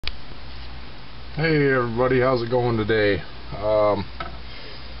Hey everybody, how's it going today?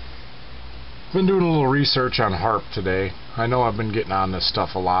 Been doing a little research on HAARP today. I know I've been getting on this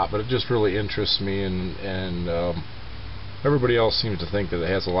stuff a lot, but it just really interests me, and everybody else seems to think that it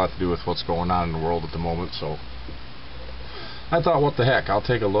has a lot to do with what's going on in the world at the moment. So I thought, what the heck, I'll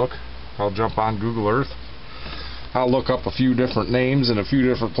take a look. I'll jump on Google Earth. I'll look up a few different names in a few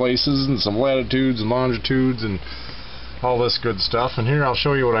different places and some latitudes and longitudes and all this good stuff, and here I'll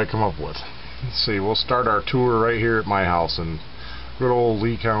show you what I come up with. Let's see, we'll start our tour right here at my house in good old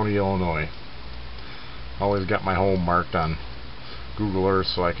Lee County, Illinois. Always got my home marked on Google Earth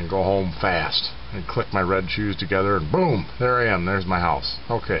so I can go home fast and click my red shoes together and boom, there I am, there's my house.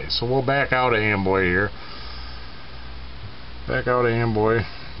 Okay, so we'll back out of Amboy here. Back out of Amboy,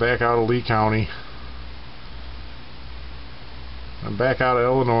 back out of Lee County, and back out of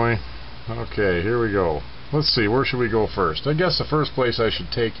Illinois. Okay, here we go. Let's see, where should we go first? I guess the first place I should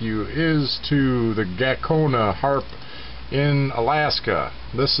take you is to the GAC Kona Harp in Alaska.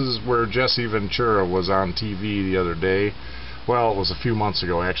 This is where Jesse Ventura was on TV the other day. Well, it was a few months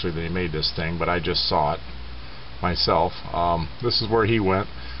ago actually that he made this thing, but I just saw it myself. This is where he went.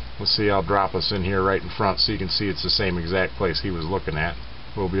 Let's see, I'll drop us in here right in front so you can see it's the same exact place he was looking at.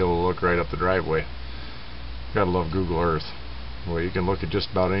 We'll be able to look right up the driveway. Gotta love Google Earth. Well, you can look at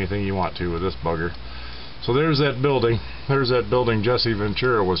just about anything you want to with this bugger. So there's that building. There's that building Jesse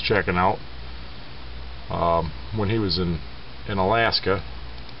Ventura was checking out when he was in Alaska.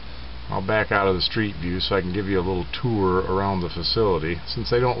 I'll back out of the street view so I can give you a little tour around the facility.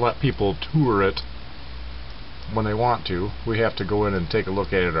 Since they don't let people tour it when they want to, we have to go in and take a look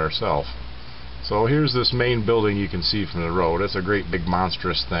at it ourselves. So here's this main building you can see from the road. It's a great big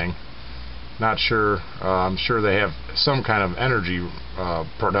monstrous thing. Not sure, I'm sure they have some kind of energy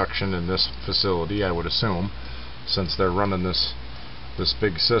production in this facility, I would assume, since they're running this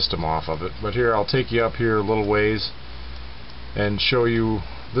big system off of it. But here, I'll take you up here a little ways and show you.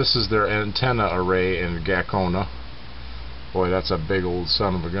 This is their antenna array in GAC Kona. Boy, that's a big old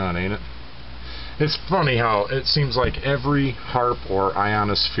son of a gun, ain't it? It's funny how it seems like every HAARP or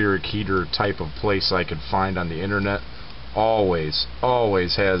ionospheric heater type of place I could find on the internet always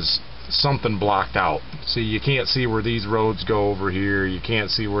has something blocked out. See, you can't see where these roads go over here. You can't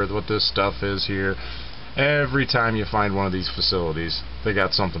see what this stuff is here. Every time you find one of these facilities, they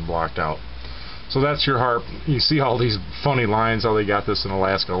got something blocked out. So that's your HAARP. You see all these funny lines, how they got this in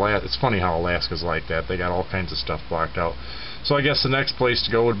Alaska. It's funny how Alaska's like that. They got all kinds of stuff blocked out. So I guess the next place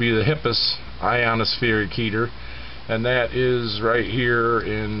to go would be the HIPAS ionospheric heater, and that is right here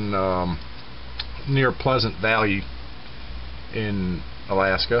in near Pleasant Valley in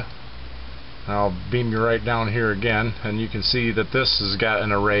Alaska. I'll beam you right down here again, and you can see that this has got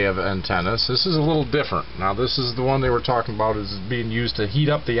an array of antennas. This is a little different. Now this is the one they were talking about is being used to heat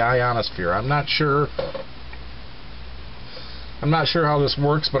up the ionosphere. I'm not sure how this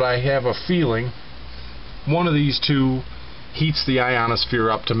works, but I have a feeling one of these two heats the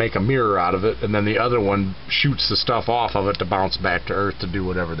ionosphere up to make a mirror out of it, and then the other one shoots the stuff off of it to bounce back to Earth to do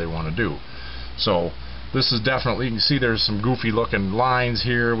whatever they want to do. So this is definitely, you can see there's some goofy looking lines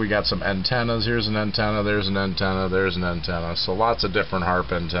here. We got some antennas. Here's an antenna, there's an antenna, there's an antenna. So lots of different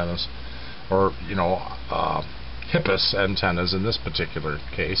HAARP antennas, or HIPAS antennas in this particular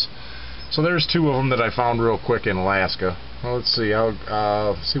case. So there's two of them that I found real quick in Alaska. Well, let's see,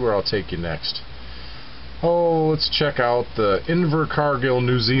 I'll see where I'll take you next. Oh, let's check out the Invercargill,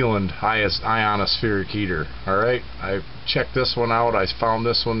 New Zealand ionospheric heater. Alright, I checked this one out. I found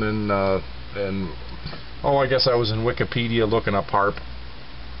this one in I guess I was in Wikipedia looking up HAARP,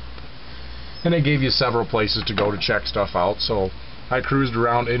 and they gave you several places to go to check stuff out. So I cruised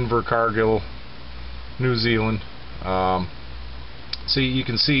around Invercargill, New Zealand. See, you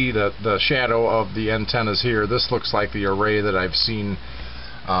can see the shadow of the antennas here. This looks like the array that I've seen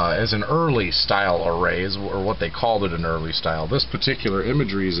as an early style array, or what they called it, an early style. This particular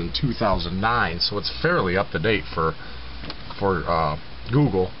imagery is in 2009, so it's fairly up to date for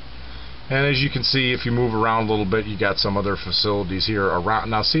Google. And as you can see, if you move around a little bit, you got some other facilities here around.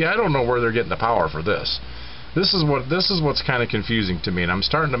 Now, see, I don't know where they're getting the power for this. This is what's kind of confusing to me, and I'm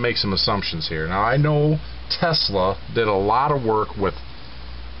starting to make some assumptions here. Now, I know Tesla did a lot of work with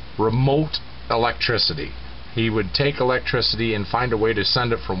remote electricity. He would take electricity and find a way to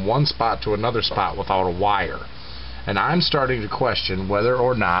send it from one spot to another spot without a wire. And I'm starting to question whether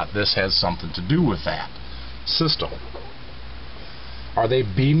or not this has something to do with that system. Are they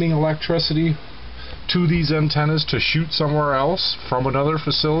beaming electricity to these antennas to shoot somewhere else from another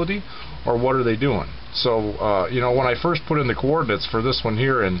facility, or what are they doing? So, when I first put in the coordinates for this one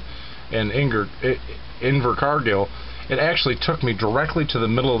here in Invercargill, it actually took me directly to the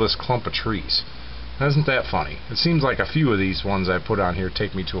middle of this clump of trees. Isn't that funny? It seems like a few of these ones I put on here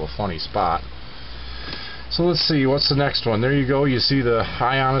take me to a funny spot. So let's see, what's the next one? There you go, you see the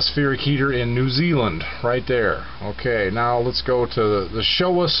ionospheric heater in New Zealand right there. Okay, now let's go to the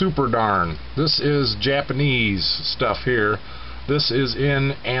Showa SuperDARN. This is Japanese stuff here. This is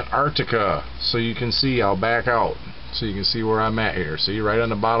in Antarctica. So you can see, I'll back out so you can see where I'm at here. See, right on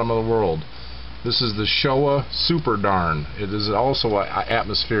the bottom of the world. This is the Showa SuperDARN. It is also an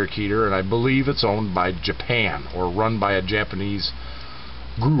atmospheric heater, and I believe it's owned by Japan, or run by a Japanese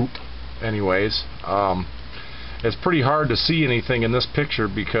group. Anyways, it's pretty hard to see anything in this picture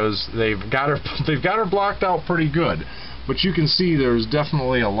because they've got her blocked out pretty good. But you can see there's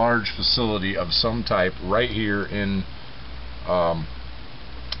definitely a large facility of some type right here in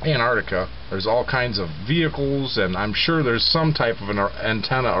Antarctica. There's all kinds of vehicles, and I'm sure there's some type of an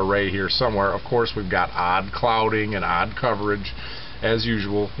antenna array here somewhere. Of course, we've got odd clouding and odd coverage as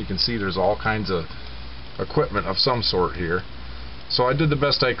usual. You can see there's all kinds of equipment of some sort here. So I did the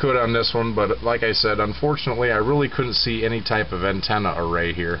best I could on this one, but like I said, unfortunately I really couldn't see any type of antenna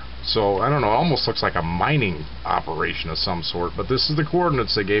array here. So I don't know, it almost looks like a mining operation of some sort, but this is the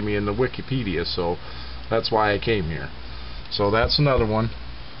coordinates they gave me in the Wikipedia, so that's why I came here. So that's another one.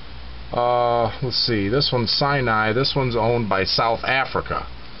 Let's see, this one's Sinai. This one's owned by South Africa.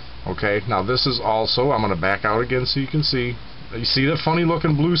 Okay, now this is also, I'm going to back out again so you can see. You see the funny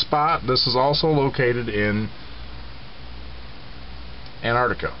looking blue spot? This is also located in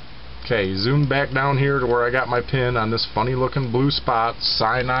Antarctica. Okay, zoom back down here to where I got my pin on this funny looking blue spot.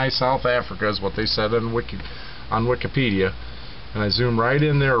 Sinai, South Africa is what they said on Wikipedia. And I zoom right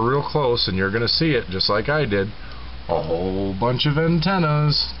in there real close, and you're going to see it just like I did. A whole bunch of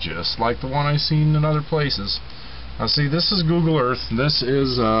antennas, just like the one I seen in other places. Now see, this is Google Earth. This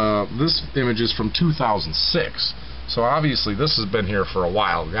image is from 2006. So obviously this has been here for a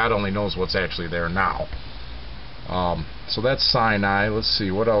while. God only knows what's actually there now. So that's Sinai. Let's see,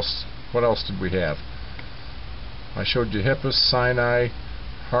 what else did we have? I showed you HIPAS, Sinai,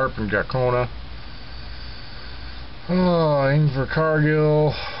 HAARP, and GAC Kona. Oh,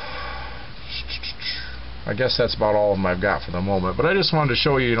 Invercargill. I guess that's about all of them I've got for the moment. But I just wanted to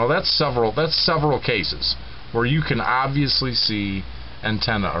show you, that's several cases where you can obviously see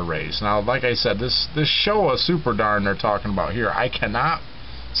antenna arrays. Now, like I said, this Showa SuperDARN they're talking about here, I cannot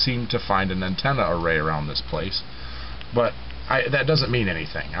seem to find an antenna array around this place. But that doesn't mean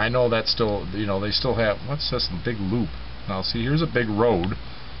anything. I know that's still, they still have, what's this big loop? Now see, here's a big road,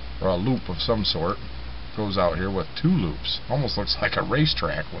 or a loop of some sort. Goes out here with two loops. Almost looks like a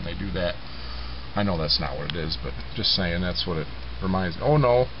racetrack when they do that. I know that's not what it is, but just saying, that's what it reminds me. Oh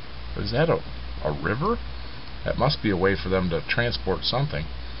no, is that a river? That must be a way for them to transport something.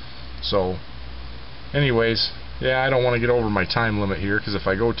 So, anyways, yeah, I don't want to get over my time limit here, because if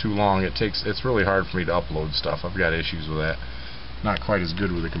I go too long, it's really hard for me to upload stuff. I've got issues with that. Not quite as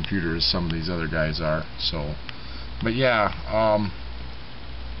good with a computer as some of these other guys are. So, but yeah,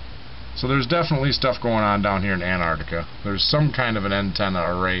 so there's definitely stuff going on down here in Antarctica. There's some kind of an antenna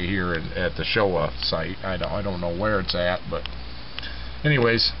array here at the Showa site. I don't know where it's at, but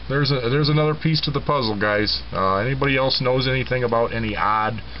anyways, there's another piece to the puzzle, guys. Anybody else knows anything about any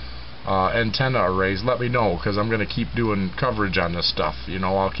odd antenna arrays, let me know, because I'm going to keep doing coverage on this stuff.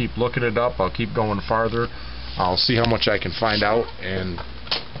 I'll keep looking it up, I'll keep going farther, I'll see how much I can find out, and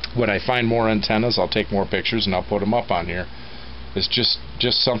when I find more antennas, I'll take more pictures and I'll put them up on here. It's just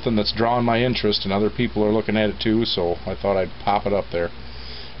something that's drawing my interest, and other people are looking at it too, so I thought I'd pop it up there.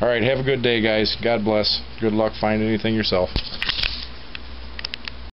 Alright, have a good day, guys. God bless. Good luck finding anything yourself.